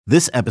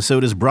This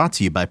episode is brought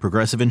to you by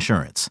Progressive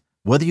Insurance.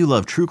 Whether you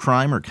love true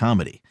crime or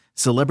comedy,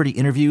 celebrity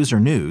interviews or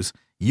news,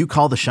 you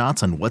call the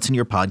shots on what's in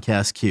your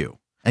podcast queue.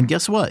 And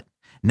guess what?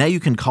 Now you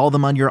can call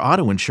them on your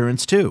auto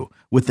insurance too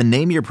with the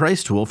Name Your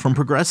Price tool from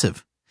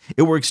Progressive.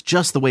 It works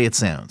just the way it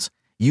sounds.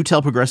 You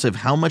tell Progressive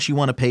how much you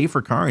want to pay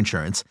for car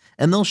insurance,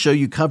 and they'll show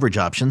you coverage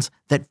options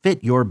that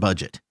fit your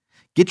budget.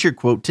 Get your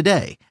quote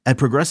today at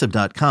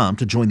Progressive.com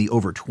to join the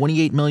over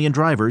 28 million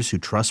drivers who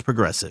trust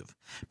Progressive.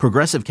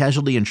 Progressive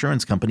Casualty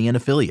Insurance Company and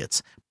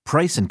Affiliates.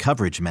 Price and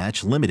coverage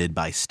match limited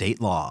by state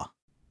law.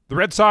 The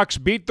Red Sox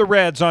beat the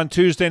Reds on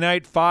Tuesday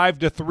night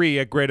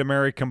 5-3 at Great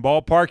American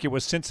Ballpark. It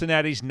was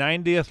Cincinnati's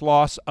 90th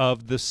loss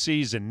of the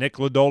season. Nick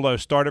Lodolo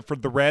started for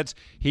the Reds.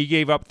 He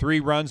gave up 3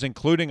 runs,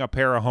 including a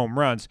pair of home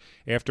runs.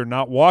 After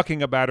not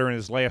walking a batter in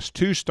his last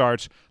 2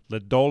 starts,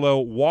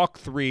 Lodolo walked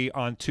 3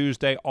 on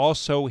Tuesday,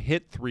 also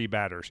hit 3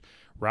 batters.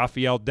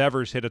 Rafael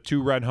Devers hit a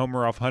 2-run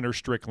homer off Hunter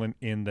Strickland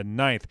in the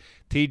 9th.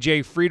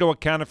 T.J. Friedl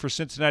accounted for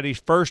Cincinnati's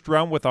first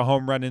run with a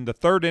home run in the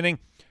 3rd inning.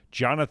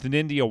 Jonathan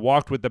India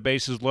walked with the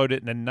bases loaded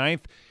in the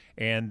 9th,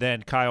 and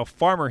then Kyle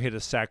Farmer hit a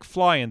sac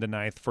fly in the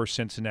 9th for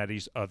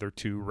Cincinnati's other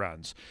 2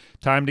 runs.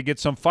 Time to get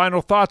some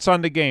final thoughts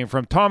on the game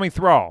from Tommy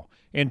Thrall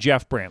and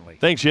Jeff Brantley.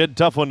 Thanks, Jed.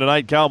 Tough one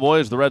tonight,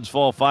 Cowboys. The Reds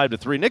fall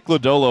 5-3. Nick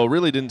Lodolo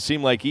really didn't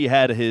seem like he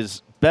had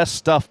his best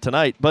stuff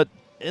tonight, but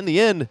in the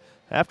end,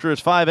 after his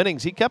 5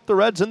 innings, he kept the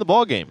Reds in the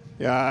ballgame.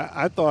 Yeah,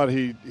 I thought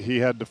he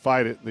had to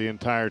fight it the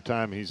entire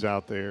time he's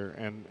out there,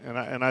 and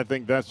I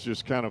think that's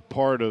just kind of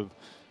part of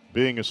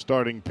being a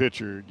starting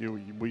pitcher.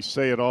 We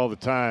say it all the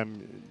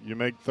time. You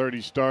make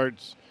 30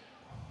 starts,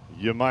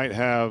 you might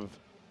have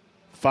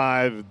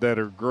 5 that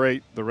are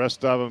great. The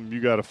rest of them, you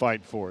got to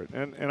fight for it.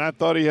 And I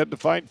thought he had to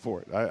fight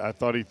for it. I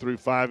thought he threw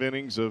 5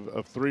 innings of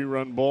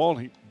 3-run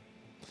ball.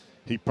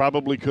 He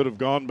probably could have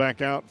gone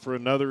back out for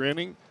another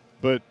inning,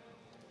 but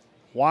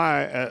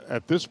why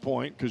at this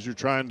point? Because you're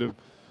trying to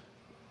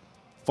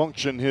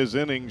function his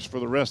innings for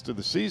the rest of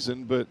the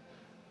season. But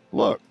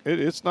look,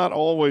 it's not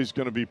always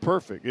going to be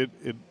perfect.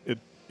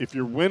 If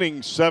you're winning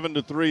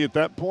 7-3 at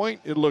that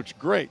point, it looks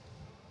great.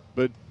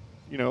 But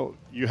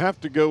you have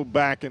to go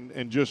back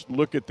and just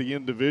look at the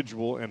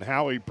individual and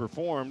how he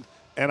performed.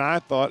 And I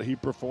thought he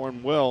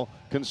performed well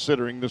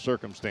considering the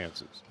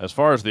circumstances. As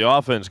far as the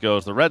offense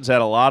goes, the Reds had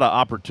a lot of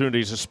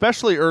opportunities,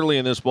 especially early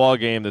in this ball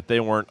game, that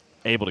they weren't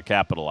able to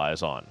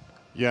capitalize on.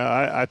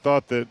 Yeah, I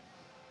thought that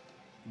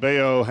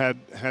Bayo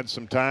had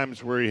some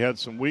times where he had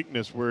some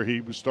weakness where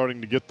he was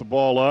starting to get the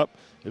ball up.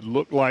 It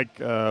looked like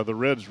the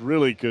Reds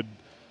really could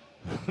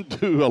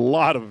do a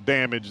lot of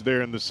damage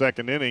there in the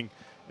 2nd inning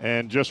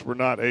and just were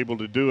not able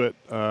to do it.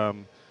 A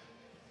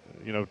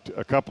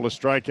couple of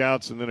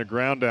strikeouts and then a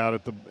ground out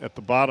at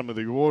the bottom of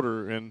the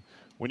order. And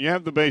when you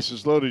have the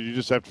bases loaded, you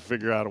just have to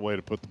figure out a way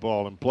to put the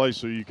ball in play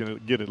so you can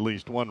get at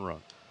least 1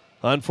 run.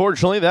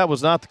 Unfortunately, that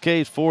was not the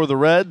case for the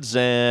Reds,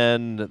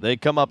 and they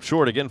come up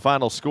short. Again,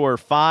 final score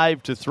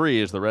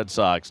 5-3 as the Red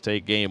Sox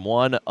take game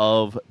 1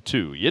 of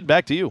 2. Yid,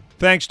 back to you.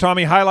 Thanks,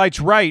 Tommy. Highlights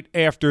right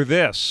after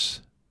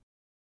this.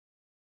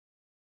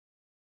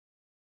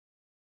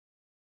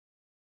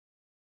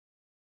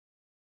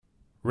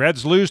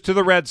 Reds lose to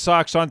the Red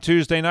Sox on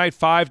Tuesday night,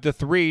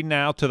 5-3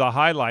 now to the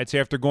highlights.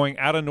 After going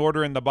out in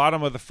order in the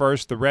bottom of the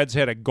 1st, the Reds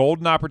had a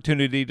golden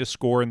opportunity to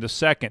score in the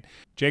 2nd.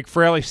 Jake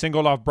Fraley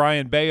singled off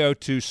Brian Bayo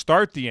to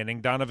start the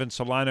inning. Donovan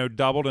Solano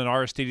doubled, and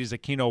Aristides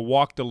Aquino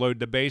walked to load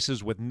the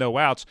bases with no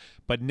outs.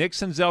 But Nick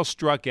Senzel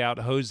struck out,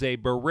 Jose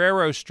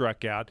Barrero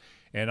struck out,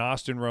 and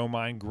Austin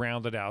Romine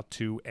grounded out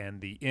to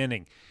end the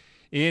inning.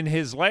 In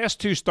his last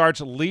 2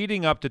 starts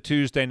leading up to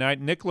Tuesday night,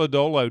 Nick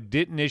Lodolo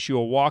didn't issue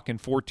a walk in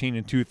 14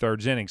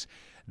 2/3 innings.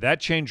 That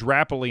changed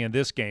rapidly in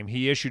this game.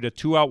 He issued a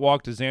 2-out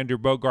walk to Xander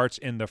Bogaerts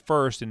in the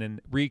 1st, and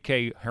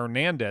Enrique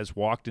Hernandez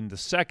walked in the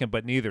 2nd,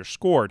 but neither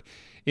scored.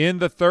 In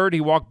the 3rd,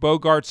 he walked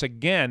Bogaerts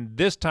again,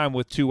 this time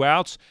with 2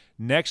 outs.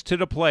 Next to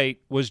the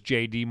plate was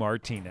J.D.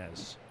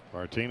 Martinez.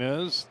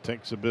 Martinez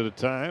takes a bit of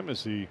time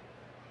as he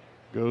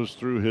goes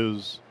through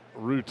his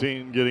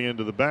routine getting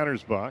into the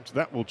batter's box.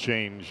 That will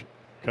change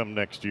come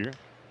next year.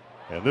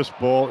 And this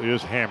ball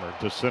is hammered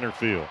to center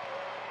field.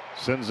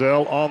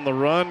 Senzel on the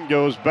run,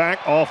 goes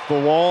back off the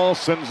wall.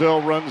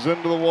 Senzel runs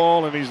into the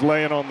wall, and he's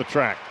laying on the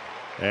track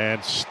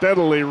and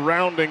steadily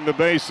rounding the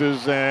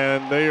bases,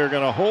 and they are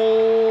going to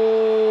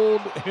hold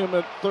him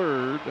at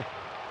 3rd.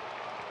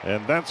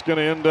 And that's going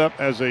to end up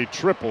as a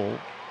triple,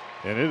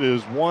 and it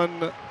is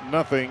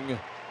 1-0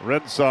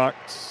 Red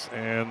Sox,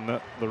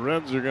 and the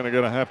Reds are going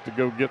to have to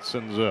go get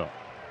Senzel.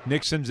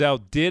 Nick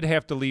Senzel did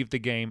have to leave the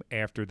game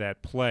after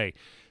that play.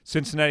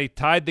 Cincinnati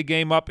tied the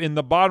game up in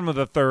the bottom of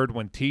the 3rd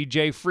when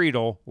T.J.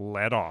 Friedl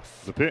led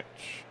off. The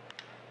pitch.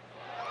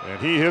 And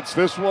he hits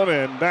this one,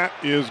 and that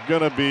is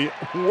going to be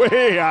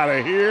way out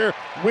of here.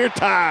 We're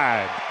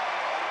tied.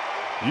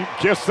 You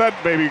kiss that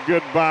baby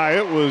goodbye.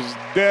 It was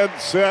dead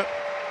set.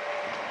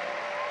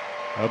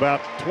 About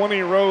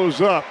 20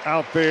 rows up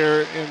out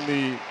there in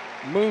the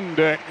moon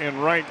deck in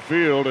right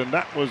field, and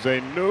that was a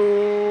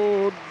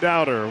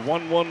no-doubter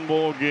 1-1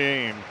 ball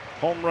game.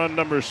 Home run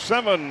number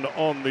 7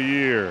 on the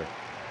year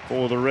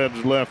for the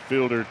Reds left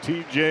fielder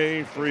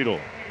T.J. Friedl.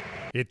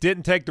 It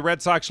didn't take the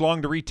Red Sox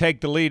long to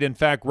retake the lead. In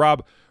fact,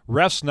 Rob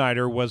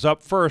Refsnyder was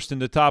up first in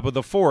the top of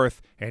the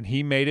fourth, and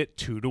he made it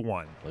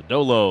 2-1.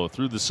 Lodolo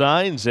through the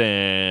signs,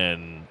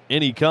 and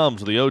in he comes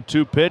with the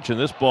 0-2 pitch, and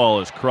this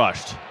ball is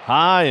crushed.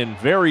 High and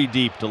very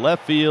deep to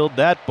left field.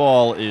 That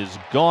ball is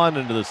gone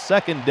into the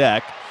second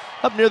deck,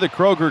 up near the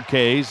Kroger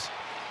K's,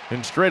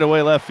 in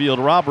straightaway left field.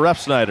 Rob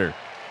Refsnyder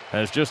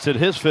has just hit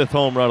his 5th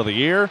home run of the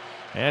year,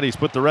 and he's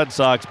put the Red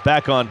Sox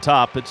back on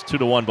top. It's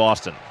 2-1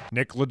 Boston.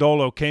 Nick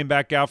Lodolo came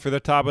back out for the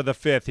top of the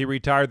 5th. He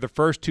retired the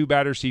first 2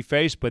 batters he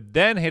faced, but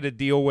then hit a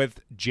deal with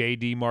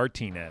J.D.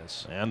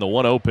 Martinez. And the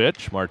 1-0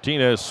 pitch.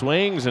 Martinez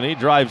swings, and he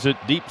drives it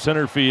deep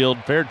center field.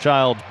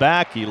 Fairchild's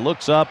back. He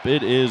looks up.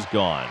 It is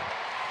gone.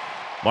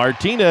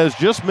 Martinez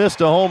just missed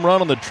a home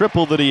run on the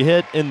triple that he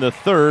hit in the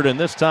 3rd, and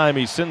this time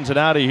he sends it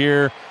out of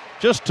here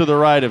just to the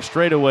right of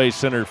straightaway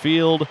center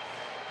field.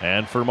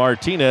 And for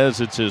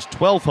Martinez, it's his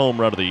 12th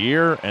home run of the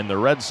year, and the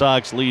Red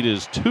Sox lead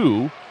is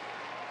 3-1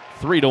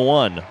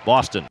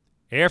 Boston.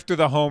 After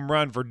the home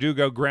run,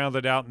 Verdugo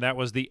grounded out, and that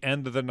was the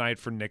end of the night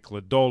for Nick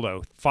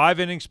Lodolo. 5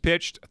 innings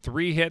pitched,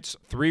 3 hits,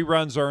 3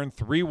 runs earned,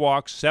 3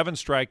 walks, 7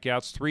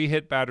 strikeouts, 3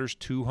 hit batters,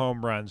 2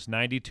 home runs,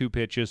 92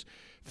 pitches,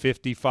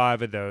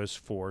 55 of those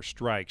 4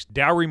 strikes.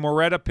 Dowry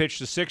Moretta pitched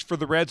the 6th for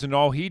the Reds, and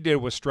all he did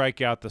was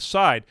strike out the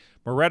side.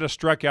 Moretta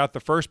struck out the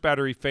first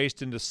batter he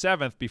faced in the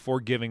 7th before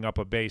giving up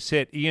a base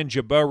hit. Ian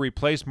Jabot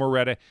replaced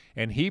Moretta,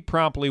 and he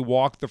promptly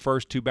walked the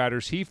first 2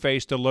 batters he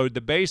faced to load the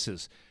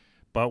bases.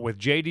 But with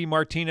J.D.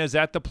 Martinez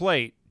at the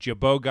plate,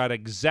 Jabot got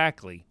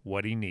exactly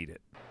what he needed.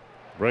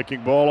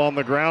 Breaking ball on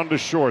the ground to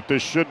short.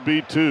 This should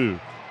be 2.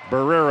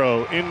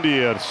 Barrero,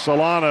 India,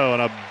 Solano,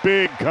 and a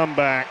big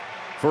comeback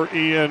for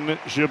Ian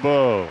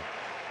Jabot.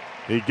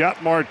 He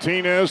got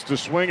Martinez to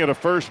swing at a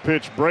first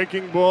pitch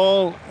breaking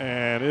ball,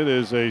 and it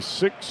is a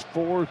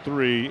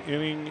 6-4-3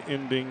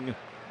 inning-ending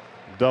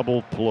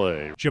double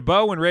play.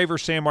 Jabot and Raver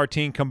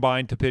Sanmartin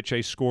combined to pitch a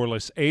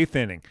scoreless 8th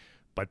inning.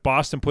 But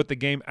Boston put the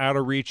game out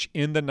of reach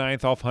in the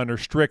 9th off Hunter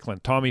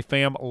Strickland. Tommy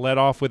Pham led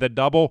off with a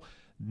double.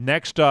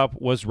 Next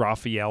up was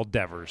Rafael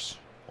Devers.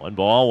 1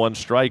 ball, 1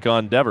 strike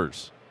on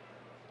Devers.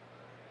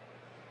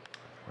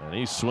 And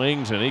he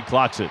swings and he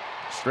clocks it.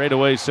 Straight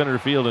away center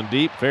field and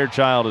deep.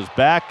 Fairchild is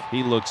back.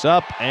 He looks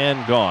up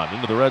and gone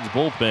into the Reds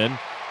bullpen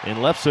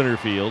in left center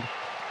field.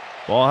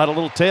 Ball had a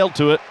little tail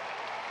to it.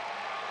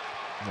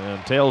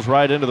 And tails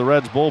right into the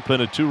Reds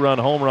bullpen. A 2-run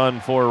home run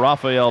for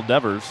Rafael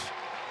Devers.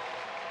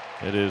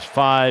 It is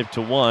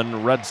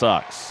 5-1 Red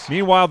Sox.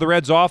 Meanwhile, the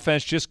Reds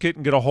offense just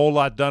couldn't get a whole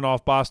lot done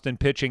off Boston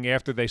pitching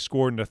after they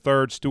scored in the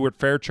 3rd. Stuart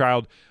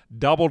Fairchild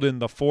doubled in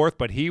the 4th,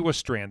 but he was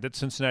stranded.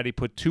 Cincinnati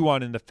put 2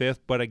 on in the 5th,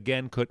 but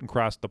again couldn't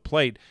cross the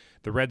plate.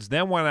 The Reds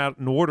then went out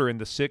in order in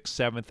the 6th,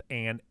 7th,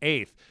 and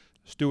 8th.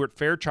 Stuart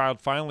Fairchild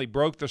finally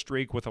broke the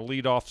streak with a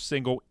leadoff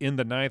single in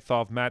the 9th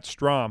off Matt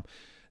Strahm.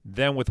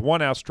 Then with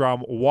 1 out,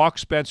 Strahm walked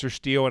Spencer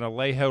Steele and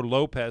Alejo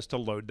Lopez to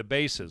load the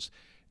bases.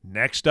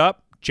 Next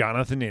up,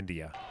 Jonathan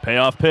India.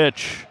 Payoff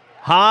pitch.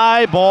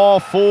 High, ball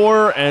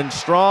 4, and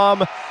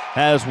Strahm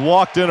has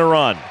walked in a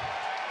run.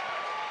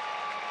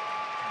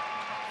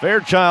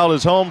 Fairchild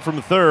is home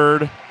from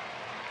 3rd.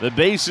 The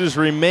bases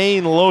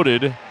remain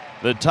loaded.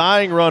 The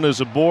tying run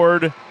is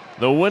aboard.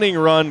 The winning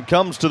run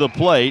comes to the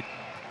plate.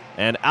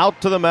 And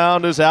out to the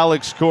mound is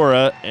Alex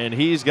Cora, and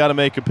he's got to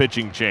make a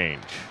pitching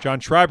change. John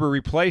Schreiber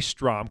replaced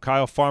Strahm.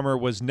 Kyle Farmer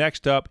was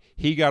next up.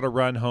 He got a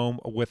run home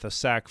with a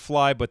sac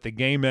fly, but the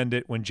game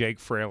ended when Jake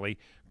Fraley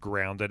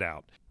grounded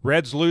out.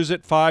 Reds lose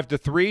it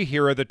 5-3.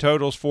 Here are the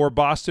totals for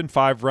Boston.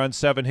 5 runs,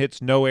 7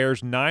 hits, no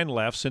errors, 9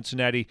 left.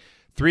 Cincinnati,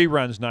 3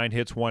 runs, 9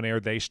 hits, 1 error.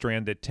 They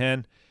stranded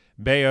 10.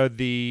 Bayo,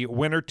 the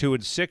winner,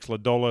 2-6.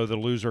 Lodolo, the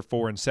loser,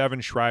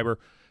 4-7. Schreiber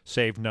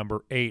saved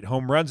number 8.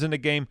 Home runs in the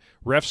game,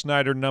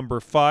 Refsnyder number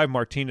 5,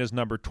 Martinez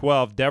number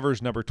 12,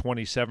 Devers number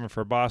 27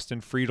 for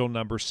Boston, Friedl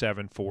number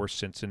 7 for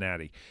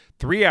Cincinnati.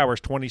 3 hours,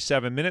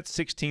 27 minutes,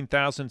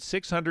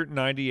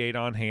 16,698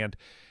 on hand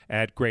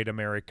at Great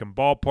American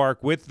Ballpark.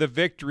 With the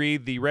victory,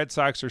 the Red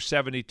Sox are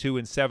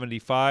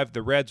 72-75.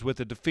 The Reds, with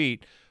the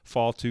defeat,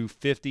 fall to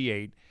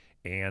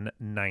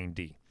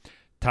 58-90.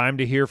 Time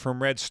to hear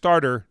from Red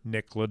starter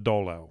Nick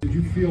Lodolo. Did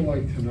you feel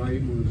like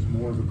tonight was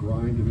more of a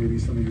grind than maybe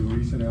some of your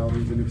recent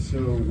outings? And if so,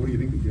 what do you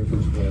think the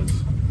difference was?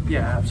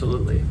 Yeah,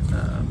 absolutely.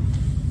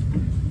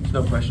 There's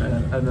no question.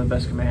 I had the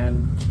best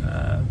command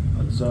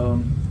of the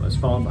zone. Was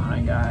falling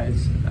behind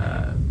guys.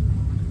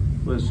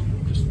 Was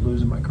just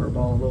losing my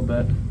curveball a little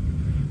bit.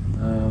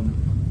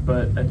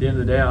 But at the end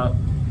of the day, I'll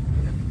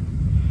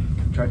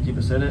try to keep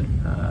us in it.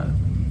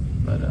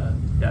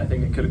 Yeah, I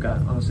think it could have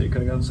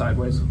gone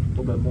sideways a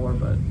little bit more,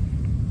 but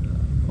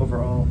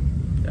overall,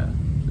 yeah,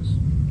 just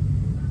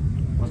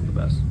wasn't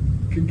the best.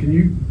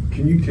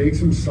 Can you take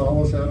some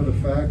solace out of the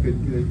fact that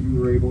you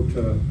were able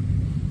to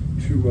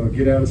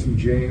get out of some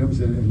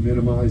jams and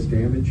minimize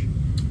damage?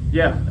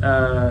 Yeah,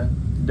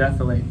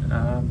 definitely.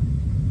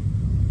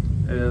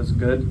 It was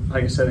good.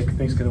 Like I said,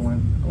 things could have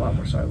went a lot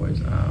more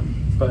sideways.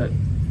 But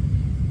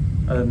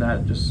other than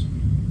that, just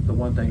the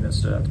one thing that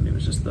stood out to me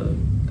was just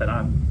that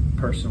I'm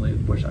personally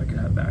wish I could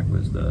have back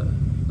was the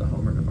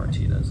homer to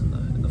Martinez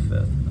in the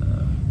fifth.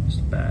 Just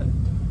a bad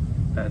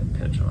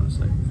pitch,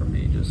 honestly, for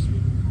me. Just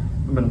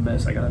I'm gonna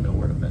miss. I gotta know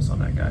where to miss on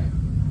that guy.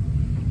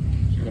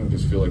 You kind of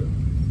just feel like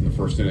in the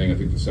first inning, I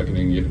think the second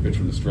inning, you had to pitch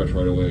from the stretch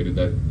right away. Is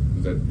that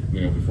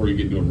before you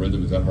get into a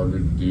rhythm, is that harder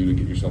to do to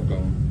get yourself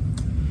going?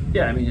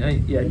 Yeah, I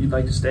mean, you'd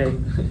like to stay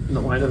in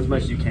the lineup as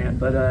much as you can,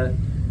 but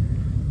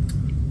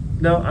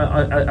no,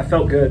 I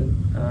felt good.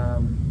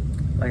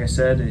 Like I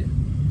said,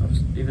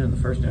 even in the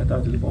first inning, I thought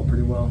I threw the ball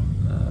pretty well.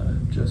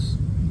 Just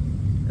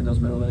in those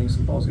middle innings,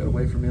 the balls got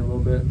away from me a little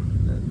bit.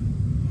 And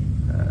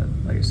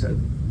then, like I said,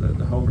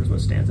 the homer is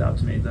what stands out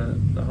to me.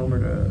 The homer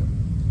to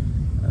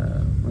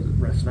was it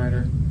Ref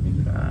Snyder?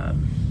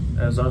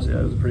 It was honestly,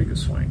 that was a pretty good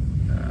swing.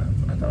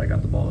 I thought I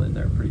got the ball in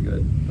there pretty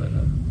good, but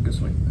good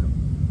swing.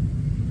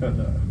 I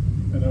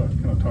know I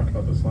kind of talked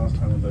about this last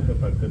time with the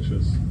hit by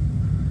pitches.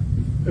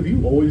 Have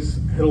you always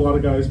hit a lot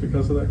of guys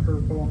because of that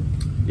curveball?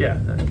 Yeah,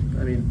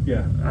 I mean,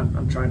 yeah,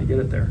 I'm trying to get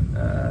it there.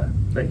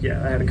 Like,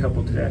 yeah, I had a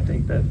couple today. I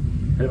think that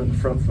hit him in the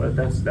front foot.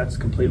 That's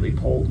completely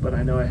pulled. But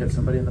I know I hit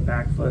somebody in the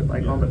back foot,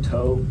 like on the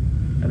toe.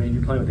 I mean,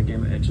 you're playing with a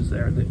game of inches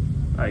there.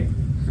 I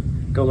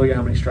go look at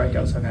how many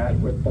strikeouts I've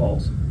had with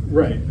balls.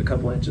 Right. A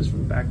couple inches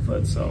from the back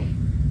foot. So,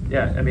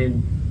 yeah, I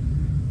mean,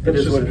 it that's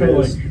is what it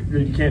is. like,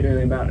 you can't do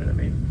anything about it. I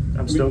mean,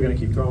 I'm still going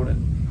to keep throwing it.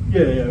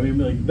 Yeah. I mean,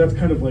 like that's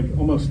kind of like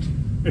almost.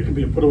 It can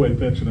be a put away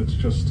pitch, and it's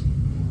just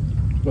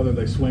whether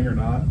they swing or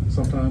not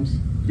sometimes.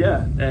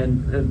 Yeah,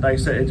 and like I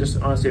said, it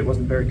just honestly it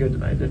wasn't very good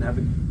tonight. It didn't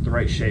have the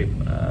right shape.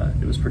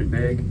 It was pretty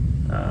big.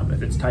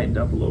 If it's tightened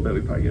up a little bit,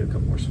 we probably get a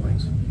couple more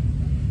swings.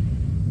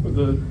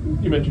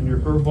 You mentioned your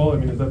curveball. I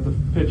mean, is that the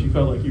pitch you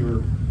felt like you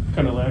were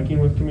kind of lacking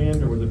with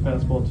command, or was it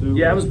fastball too?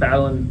 Yeah, I was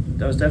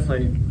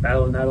definitely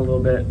battling that a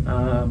little bit.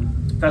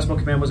 Fastball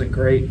command wasn't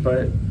great,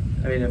 but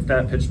I mean, if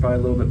that pitched probably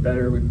a little bit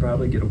better, we'd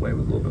probably get away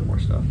with a little bit more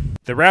stuff.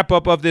 The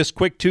wrap-up of this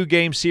quick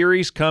two-game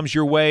series comes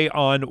your way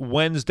on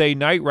Wednesday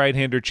night.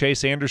 Right-hander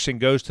Chase Anderson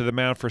goes to the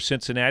mound for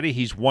Cincinnati.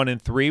 He's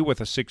 1-3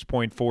 with a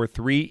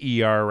 6.43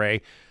 ERA.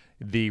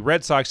 The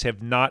Red Sox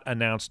have not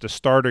announced a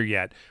starter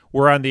yet.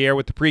 We're on the air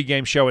with the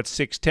pregame show at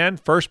 6:10.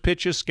 First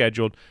pitch is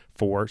scheduled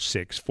for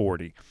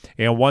 6:40.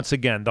 And once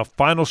again, the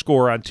final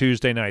score on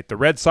Tuesday night. The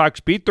Red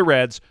Sox beat the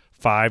Reds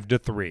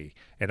 5-3.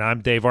 And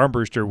I'm Dave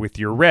Armbruster with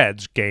your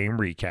Reds game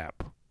recap.